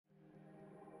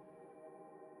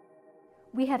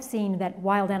We have seen that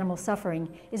wild animal suffering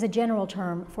is a general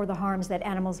term for the harms that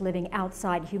animals living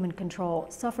outside human control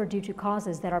suffer due to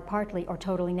causes that are partly or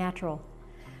totally natural.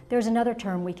 There's another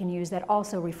term we can use that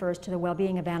also refers to the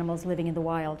well-being of animals living in the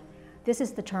wild. This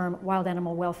is the term wild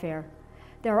animal welfare.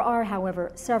 There are,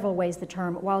 however, several ways the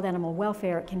term wild animal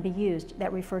welfare can be used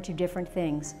that refer to different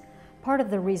things. Part of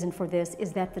the reason for this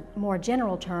is that the more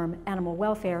general term animal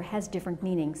welfare has different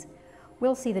meanings.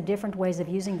 We'll see the different ways of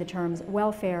using the terms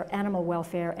welfare, animal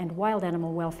welfare, and wild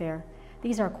animal welfare.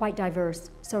 These are quite diverse,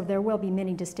 so there will be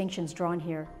many distinctions drawn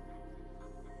here.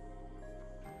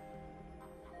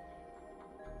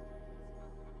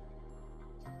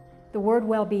 The word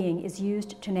well-being is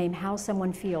used to name how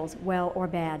someone feels, well or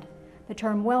bad. The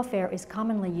term welfare is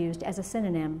commonly used as a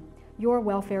synonym. Your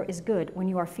welfare is good when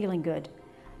you are feeling good.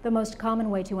 The most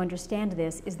common way to understand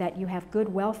this is that you have good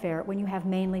welfare when you have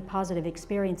mainly positive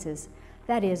experiences.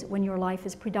 That is, when your life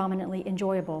is predominantly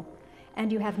enjoyable,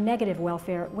 and you have negative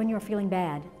welfare when you're feeling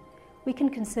bad. We can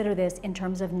consider this in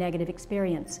terms of negative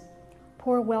experience.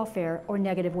 Poor welfare or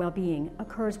negative well-being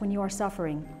occurs when you are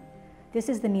suffering. This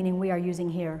is the meaning we are using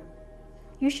here.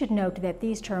 You should note that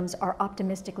these terms are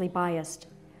optimistically biased.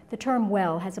 The term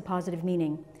well has a positive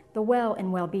meaning. The well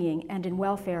in well-being and in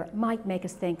welfare might make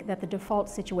us think that the default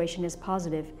situation is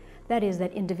positive. That is,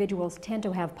 that individuals tend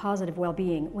to have positive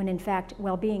well-being, when in fact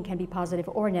well-being can be positive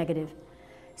or negative.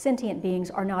 Sentient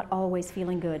beings are not always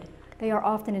feeling good. They are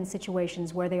often in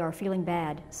situations where they are feeling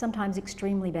bad, sometimes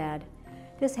extremely bad.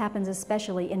 This happens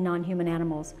especially in non-human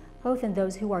animals, both in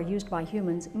those who are used by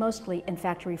humans, mostly in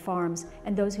factory farms,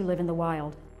 and those who live in the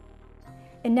wild.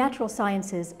 In natural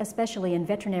sciences, especially in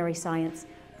veterinary science,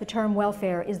 the term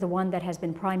welfare is the one that has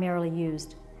been primarily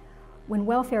used. When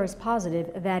welfare is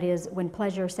positive, that is, when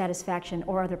pleasure, satisfaction,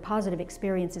 or other positive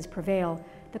experiences prevail,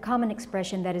 the common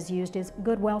expression that is used is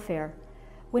good welfare.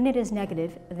 When it is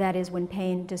negative, that is, when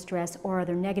pain, distress, or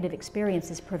other negative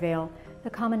experiences prevail, the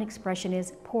common expression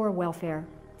is poor welfare.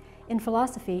 In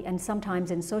philosophy and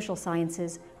sometimes in social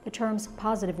sciences, the terms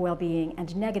positive well-being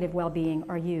and negative well-being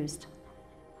are used.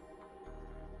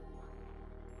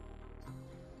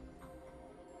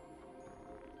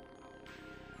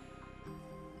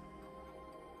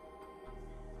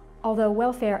 Although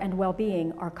welfare and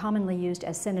well-being are commonly used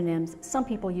as synonyms, some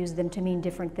people use them to mean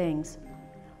different things.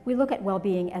 We look at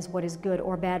well-being as what is good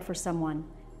or bad for someone,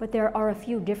 but there are a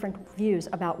few different views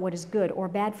about what is good or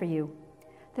bad for you.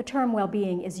 The term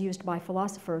well-being is used by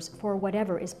philosophers for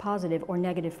whatever is positive or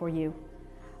negative for you.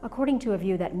 According to a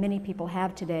view that many people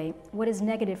have today, what is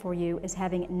negative for you is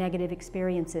having negative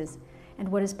experiences, and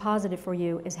what is positive for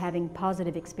you is having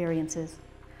positive experiences.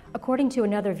 According to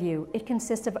another view, it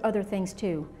consists of other things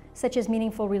too, such as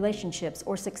meaningful relationships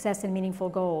or success in meaningful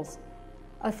goals.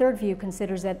 A third view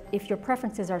considers that if your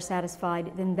preferences are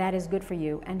satisfied, then that is good for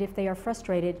you, and if they are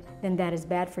frustrated, then that is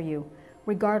bad for you,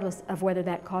 regardless of whether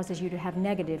that causes you to have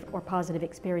negative or positive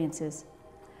experiences.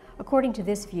 According to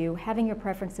this view, having your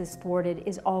preferences thwarted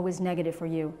is always negative for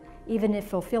you, even if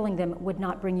fulfilling them would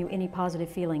not bring you any positive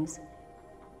feelings.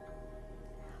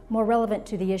 More relevant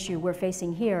to the issue we're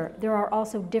facing here, there are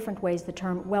also different ways the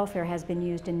term welfare has been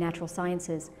used in natural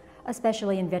sciences,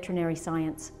 especially in veterinary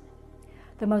science.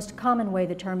 The most common way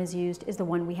the term is used is the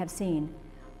one we have seen,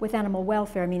 with animal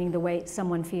welfare meaning the way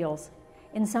someone feels.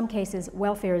 In some cases,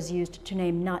 welfare is used to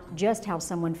name not just how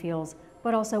someone feels,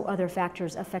 but also other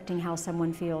factors affecting how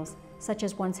someone feels, such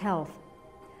as one's health.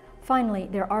 Finally,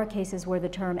 there are cases where the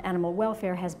term animal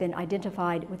welfare has been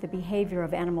identified with the behavior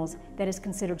of animals that is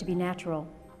considered to be natural.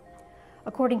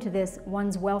 According to this,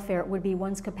 one's welfare would be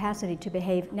one's capacity to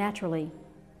behave naturally.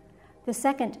 The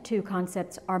second two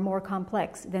concepts are more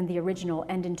complex than the original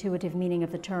and intuitive meaning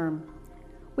of the term.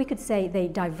 We could say they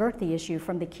divert the issue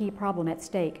from the key problem at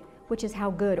stake, which is how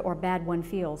good or bad one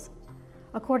feels.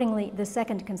 Accordingly, the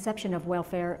second conception of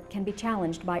welfare can be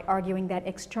challenged by arguing that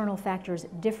external factors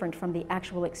different from the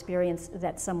actual experience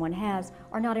that someone has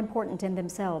are not important in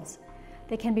themselves.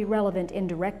 They can be relevant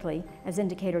indirectly as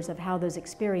indicators of how those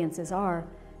experiences are.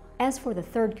 As for the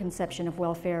third conception of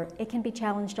welfare, it can be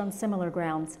challenged on similar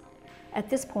grounds. At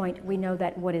this point, we know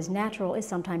that what is natural is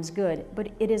sometimes good, but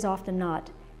it is often not.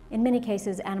 In many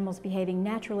cases, animals behaving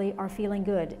naturally are feeling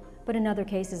good, but in other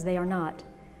cases they are not.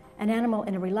 An animal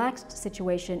in a relaxed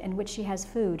situation in which she has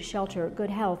food, shelter, good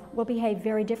health will behave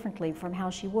very differently from how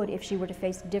she would if she were to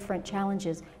face different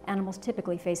challenges animals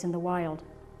typically face in the wild.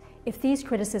 If these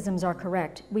criticisms are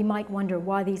correct, we might wonder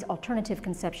why these alternative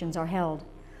conceptions are held.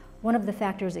 One of the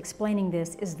factors explaining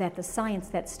this is that the science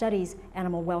that studies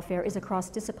animal welfare is a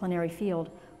cross-disciplinary field,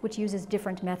 which uses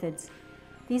different methods.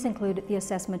 These include the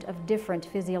assessment of different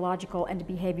physiological and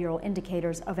behavioral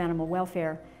indicators of animal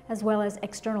welfare, as well as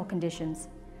external conditions.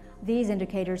 These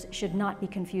indicators should not be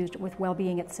confused with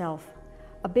well-being itself.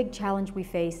 A big challenge we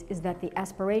face is that the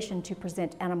aspiration to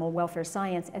present animal welfare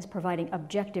science as providing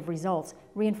objective results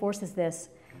reinforces this,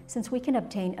 since we can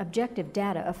obtain objective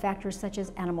data of factors such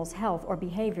as animals' health or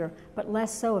behavior, but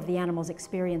less so of the animal's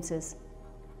experiences.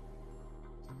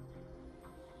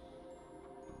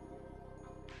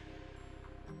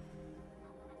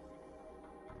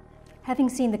 Having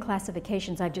seen the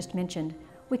classifications I've just mentioned,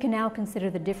 we can now consider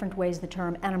the different ways the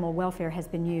term animal welfare has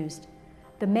been used.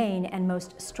 The main and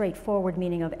most straightforward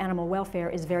meaning of animal welfare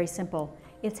is very simple.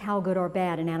 It's how good or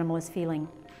bad an animal is feeling.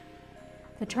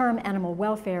 The term animal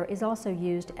welfare is also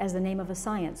used as the name of a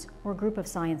science or group of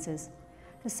sciences.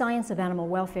 The science of animal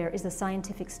welfare is the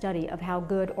scientific study of how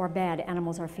good or bad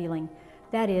animals are feeling.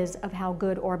 That is, of how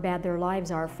good or bad their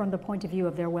lives are from the point of view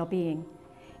of their well-being.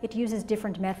 It uses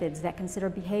different methods that consider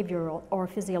behavioral or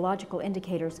physiological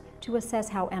indicators to assess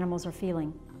how animals are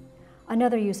feeling.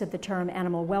 Another use of the term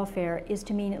animal welfare is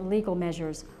to mean legal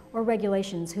measures or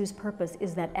regulations whose purpose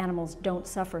is that animals don't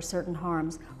suffer certain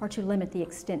harms or to limit the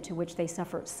extent to which they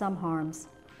suffer some harms.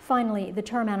 Finally, the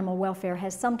term animal welfare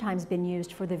has sometimes been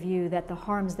used for the view that the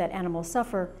harms that animals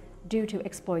suffer due to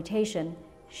exploitation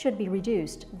should be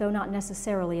reduced, though not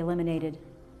necessarily eliminated.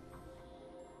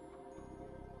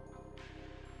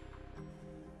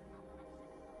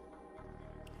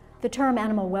 The term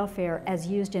animal welfare, as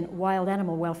used in wild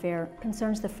animal welfare,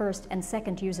 concerns the first and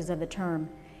second uses of the term.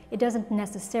 It doesn't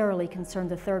necessarily concern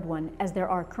the third one, as there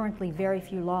are currently very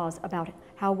few laws about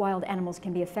how wild animals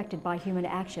can be affected by human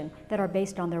action that are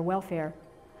based on their welfare.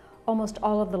 Almost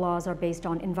all of the laws are based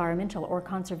on environmental or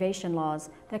conservation laws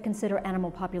that consider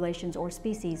animal populations or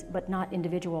species, but not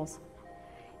individuals.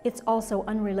 It's also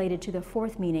unrelated to the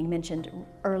fourth meaning mentioned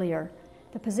earlier,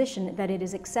 the position that it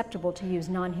is acceptable to use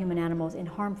non-human animals in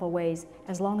harmful ways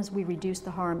as long as we reduce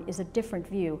the harm is a different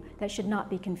view that should not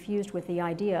be confused with the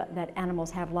idea that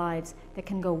animals have lives that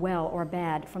can go well or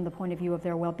bad from the point of view of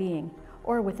their well-being,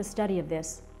 or with the study of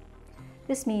this.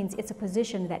 This means it's a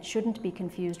position that shouldn't be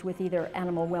confused with either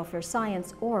animal welfare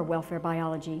science or welfare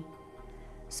biology.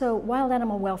 So wild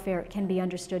animal welfare can be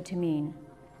understood to mean,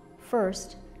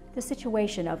 first, the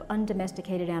situation of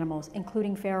undomesticated animals,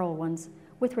 including feral ones,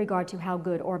 with regard to how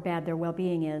good or bad their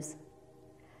well-being is.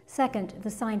 Second, the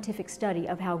scientific study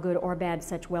of how good or bad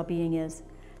such well-being is.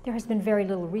 There has been very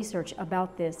little research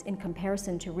about this in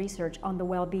comparison to research on the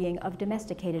well-being of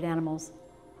domesticated animals.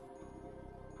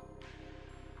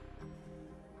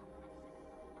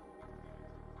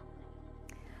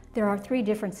 There are three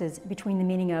differences between the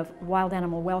meaning of wild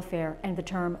animal welfare and the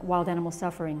term wild animal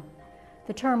suffering.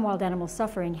 The term wild animal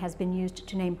suffering has been used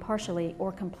to name partially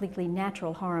or completely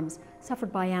natural harms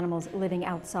suffered by animals living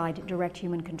outside direct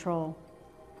human control.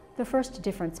 The first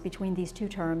difference between these two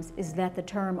terms is that the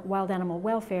term wild animal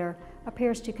welfare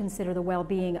appears to consider the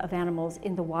well-being of animals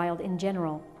in the wild in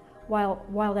general, while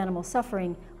wild animal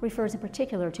suffering refers in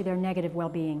particular to their negative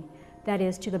well-being, that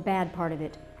is, to the bad part of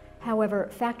it. However,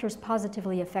 factors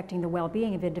positively affecting the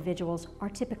well-being of individuals are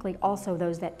typically also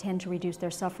those that tend to reduce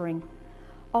their suffering.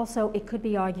 Also, it could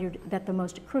be argued that the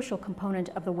most crucial component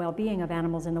of the well-being of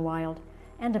animals in the wild,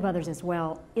 and of others as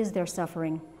well, is their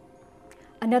suffering.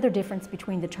 Another difference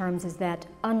between the terms is that,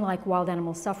 unlike wild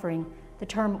animal suffering, the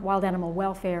term wild animal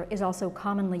welfare is also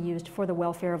commonly used for the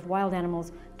welfare of wild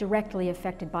animals directly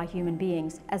affected by human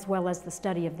beings, as well as the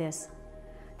study of this.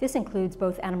 This includes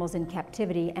both animals in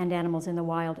captivity and animals in the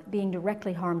wild being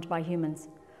directly harmed by humans,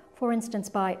 for instance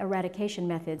by eradication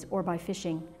methods or by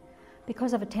fishing.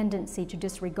 Because of a tendency to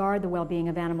disregard the well-being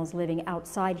of animals living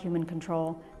outside human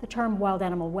control, the term wild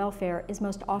animal welfare is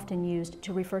most often used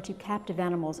to refer to captive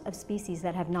animals of species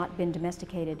that have not been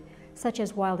domesticated, such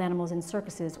as wild animals in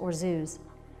circuses or zoos.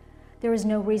 There is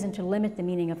no reason to limit the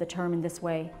meaning of the term in this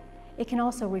way. It can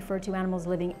also refer to animals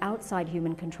living outside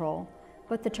human control,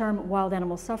 but the term wild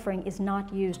animal suffering is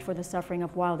not used for the suffering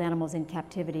of wild animals in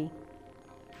captivity.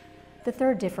 The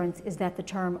third difference is that the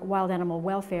term wild animal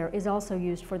welfare is also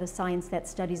used for the science that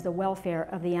studies the welfare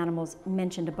of the animals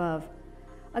mentioned above.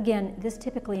 Again, this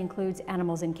typically includes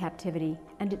animals in captivity,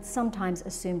 and it's sometimes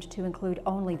assumed to include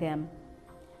only them.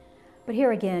 But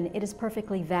here again, it is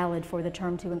perfectly valid for the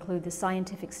term to include the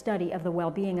scientific study of the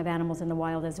well-being of animals in the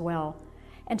wild as well,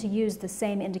 and to use the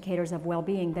same indicators of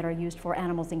well-being that are used for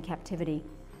animals in captivity.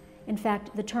 In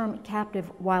fact, the term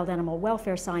captive wild animal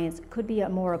welfare science could be a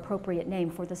more appropriate name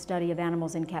for the study of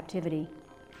animals in captivity.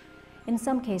 In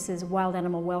some cases, wild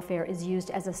animal welfare is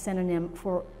used as a synonym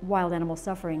for wild animal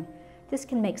suffering. This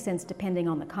can make sense depending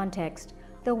on the context.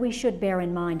 though we should bear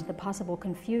in mind the possible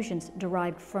confusions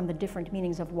derived from the different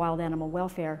meanings of wild animal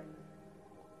welfare.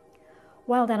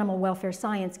 Wild animal welfare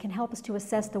science can help us to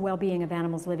assess the well-being of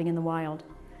animals living in the wild.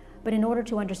 But in order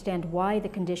to understand why the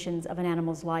conditions of an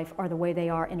animal's life are the way they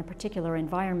are in a particular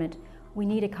environment, we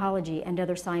need ecology and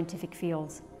other scientific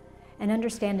fields. An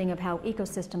understanding of how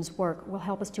ecosystems work will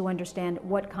help us to understand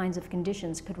what kinds of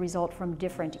conditions could result from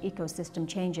different ecosystem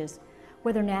changes,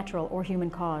 whether natural or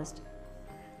human-caused.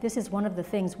 This is one of the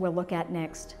things we'll look at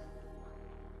next.